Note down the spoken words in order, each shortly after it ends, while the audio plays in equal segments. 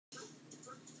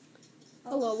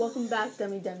Hello, welcome back,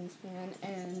 Demy's fan,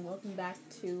 and welcome back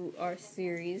to our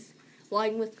series,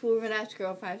 Vlogging with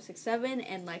Coolrainbowdashgrl 567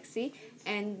 and Lexi.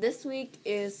 And this week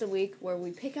is the week where we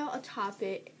pick out a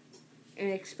topic and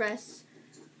express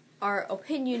our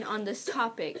opinion on this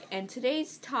topic. And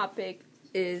today's topic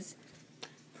is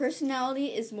personality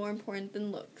is more important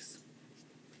than looks.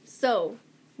 So,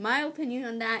 my opinion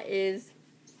on that is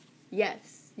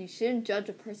yes, you shouldn't judge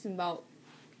a person about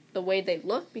the way they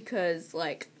look because,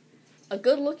 like, a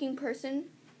good-looking person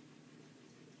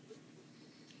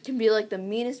can be like the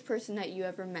meanest person that you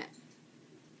ever met.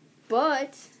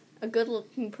 But a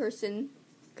good-looking person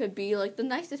could be like the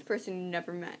nicest person you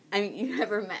never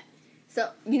met.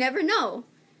 So, you never know.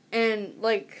 And,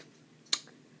 like,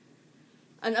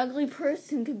 an ugly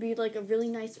person could be like a really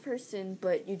nice person,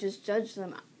 but you just judge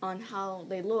them on how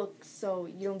they look, so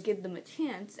you don't give them a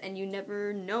chance, and you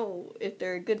never know if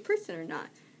they're a good person or not.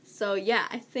 So, yeah,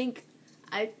 I think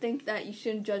that you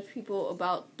shouldn't judge people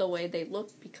about the way they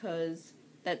look because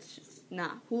that's just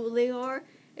not who they are.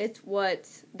 It's what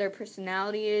their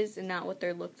personality is and not what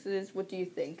their looks is. What do you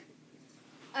think?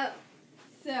 Oh,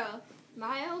 so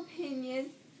my opinion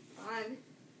on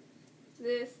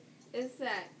this is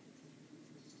that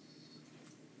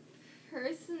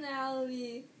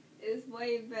personality is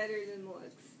way better than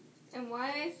looks. And why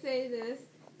I say this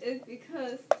is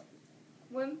because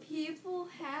when people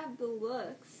have the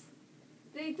looks,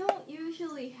 they don't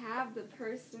usually have the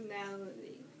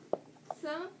personality.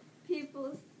 Some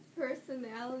people's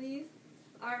personalities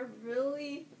are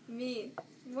really mean.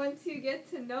 Once you get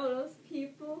to know those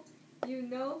people, you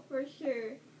know for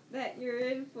sure that you're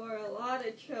in for a lot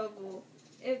of trouble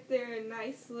if they're a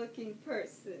nice-looking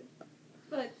person.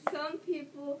 But some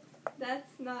people,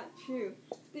 that's not true.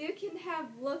 You can have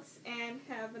looks and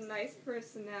have a nice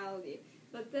personality,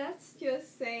 but that's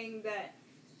just saying that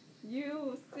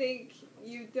you think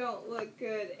you don't look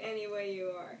good any way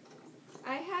you are.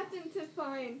 I happen to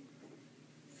find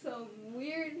some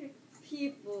weird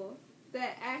people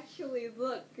that actually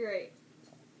look great,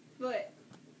 but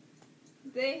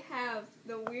they have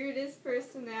the weirdest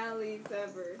personalities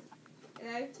ever.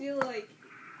 And I feel like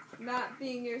not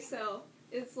being yourself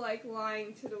is like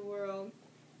lying to the world.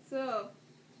 So,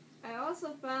 I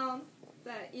also found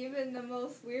that even the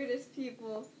most weirdest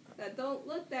people that don't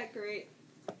look that great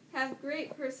have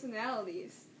great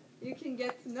personalities. You can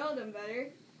get to know them better,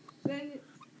 then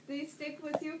they stick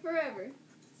with you forever.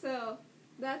 So,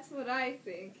 that's what I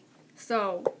think.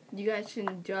 So, you guys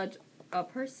shouldn't judge a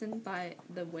person by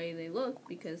the way they look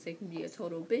because they can be a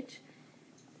total bitch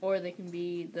or they can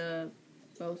be the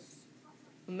most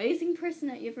amazing person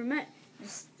that you ever met. You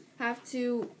just have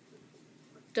to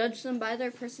judge them by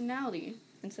their personality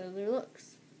instead of their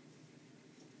looks.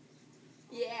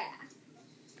 Yeah.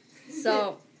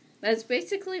 So, that's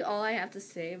basically all I have to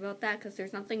say about that because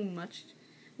there's nothing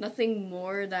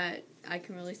more that I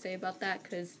can really say about that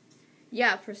because,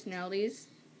 yeah, personalities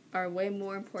are way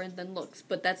more important than looks,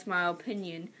 but that's my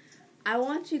opinion. I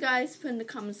want you guys to put in the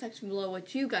comment section below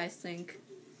what you guys think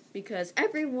because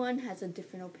everyone has a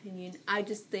different opinion. I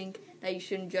just think that you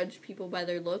shouldn't judge people by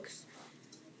their looks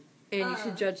and you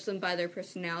should judge them by their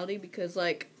personality because,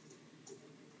 like,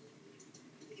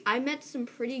 I met some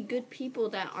pretty good people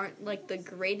that aren't, like, the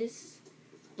greatest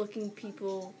looking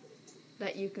people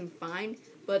that you can find,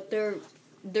 but they're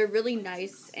really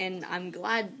nice, and I'm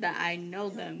glad that I know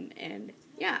them, and,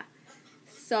 yeah.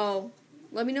 So,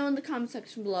 let me know in the comment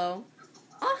section below.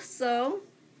 Also,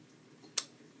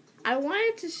 I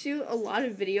wanted to shoot a lot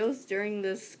of videos during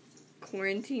this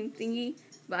quarantine thingy,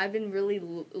 but I've been really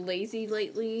lazy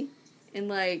lately, and,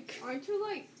 like... Aren't you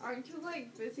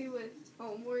busy with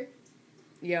homework?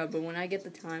 Yeah, but when I get the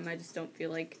time, I just don't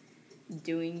feel like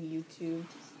doing YouTube.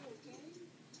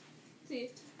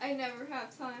 See, I never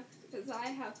have time because I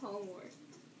have homework.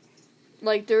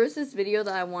 Like, there was this video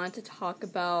that I wanted to talk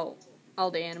about all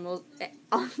the animes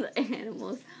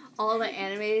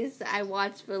I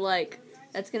watched, but, like,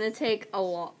 that's gonna take a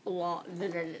lot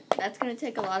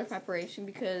of preparation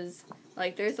because,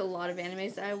 like, there's a lot of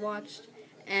animes that I watched,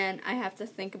 and I have to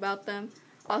think about them.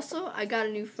 Also, I got a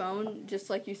new phone,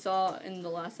 just like you saw in the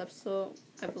last episode,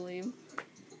 I believe.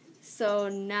 So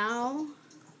now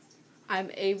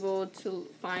I'm able to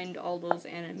find all those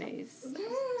animes.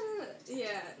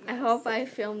 Yeah. I hope I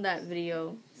film that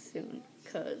video soon,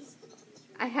 because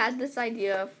I had this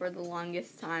idea for the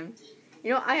longest time.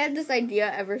 You know, I had this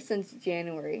idea ever since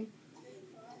January.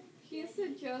 He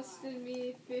suggested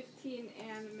me 15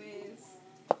 animes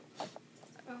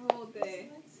a whole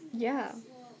day. Yeah.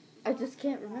 I just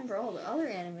can't remember all the other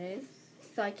animes,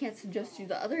 so I can't suggest you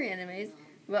the other animes,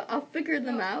 but I'll figure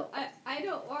them out. I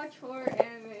don't watch horror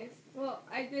animes. Well,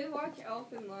 I did watched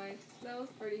Elfenlied. That was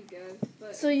pretty good.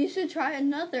 But So you should try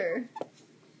Another.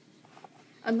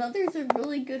 Another's a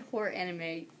really good horror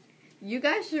anime. You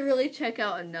guys should really check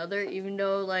out Another, even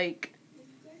though, like,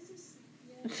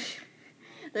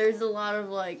 there's a lot of,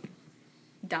 like,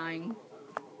 dying.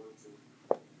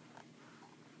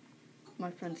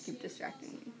 My friends keep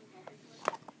distracting me.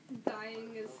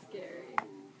 dying is scary.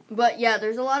 But yeah,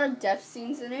 there's a lot of death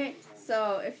scenes in it,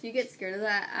 so if you get scared of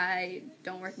that, I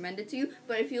don't recommend it to you.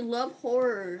 But if you love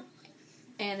horror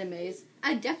animes,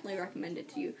 I definitely recommend it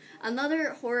to you.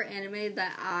 Another horror anime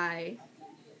that I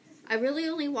really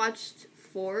only watched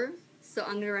 4, so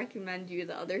I'm gonna recommend you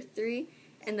the other 3.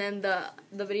 And then the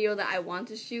video that I want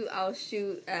to shoot,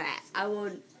 I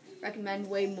would recommend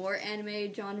way more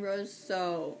anime genres.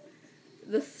 So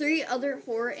the 3 other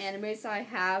horror animes I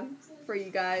have for you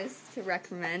guys to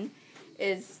recommend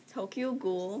is Tokyo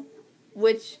Ghoul,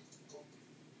 which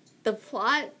the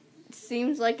plot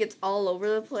seems like it's all over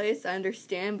the place, I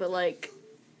understand, but like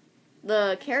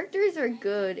the characters are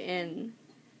good and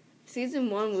season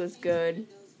 1 was good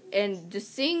and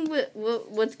just seeing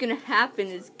what's gonna happen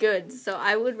is good, so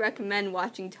I would recommend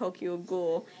watching Tokyo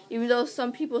Ghoul, even though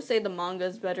some people say the manga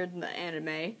is better than the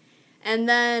anime. And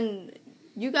then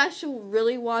you guys should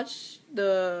really watch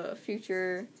the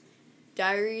Future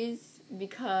Diaries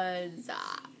because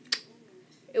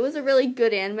it was a really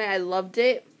good anime. I loved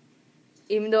it,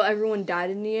 even though everyone died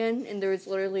in the end and there was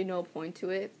literally no point to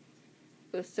it.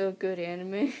 It was still a good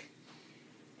anime.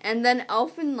 And then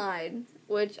Elfenlied,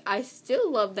 which I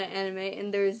still love that anime,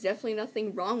 and there's definitely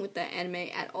nothing wrong with that anime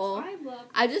at all.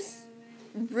 I just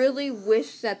really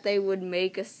wish that they would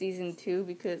make a season 2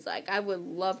 because like I would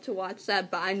love to watch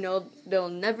that, but I know they'll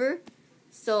never.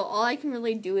 So all I can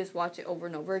really do is watch it over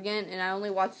and over again, and I only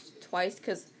watched it twice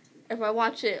because if I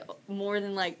watch it more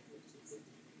than like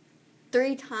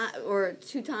 3 times or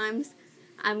 2 times,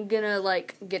 I'm gonna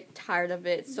like get tired of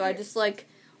it. So I just like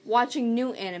watching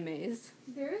new animes.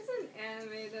 There's an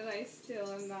anime that I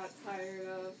still am not tired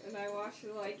of, and I watched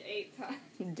it like 8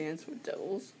 times. Dance with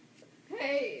Devils.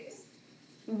 Hey.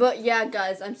 But yeah,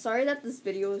 guys, I'm sorry that this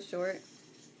video was short.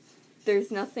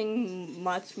 There's nothing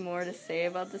much more to say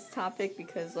about this topic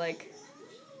because, like,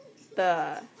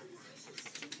 the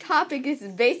topic is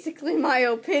basically my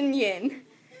opinion.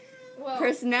 Well,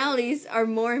 Personalities are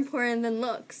more important than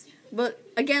looks. But,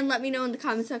 again, let me know in the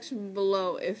comment section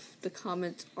below if the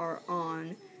comments are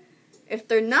on. If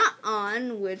they're not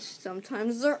on, which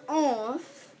sometimes they're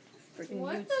off, freaking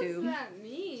what YouTube. does that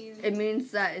mean? It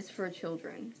means that it's for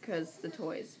children, because the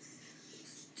toys.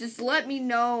 Just let me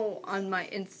know on my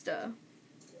Insta.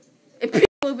 If people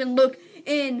even look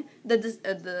in the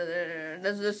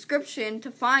description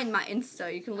to find my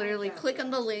Insta, you can literally click on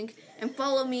the link and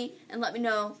follow me and let me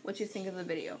know what you think of the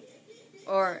video.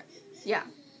 Or, yeah,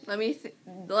 let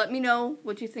me know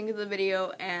what you think of the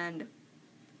video and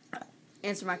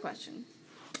answer my question.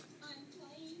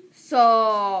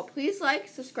 So, please like,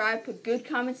 subscribe, put good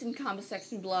comments in the comment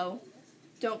section below.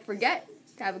 Don't forget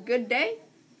to have a good day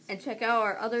and check out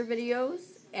our other videos.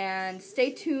 And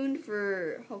stay tuned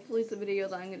for hopefully the video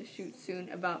that I'm going to shoot soon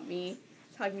about me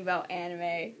talking about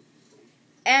anime.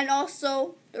 And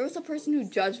also, there was a person who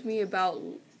judged me about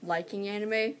liking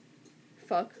anime.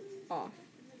 Fuck off.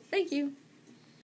 Thank you.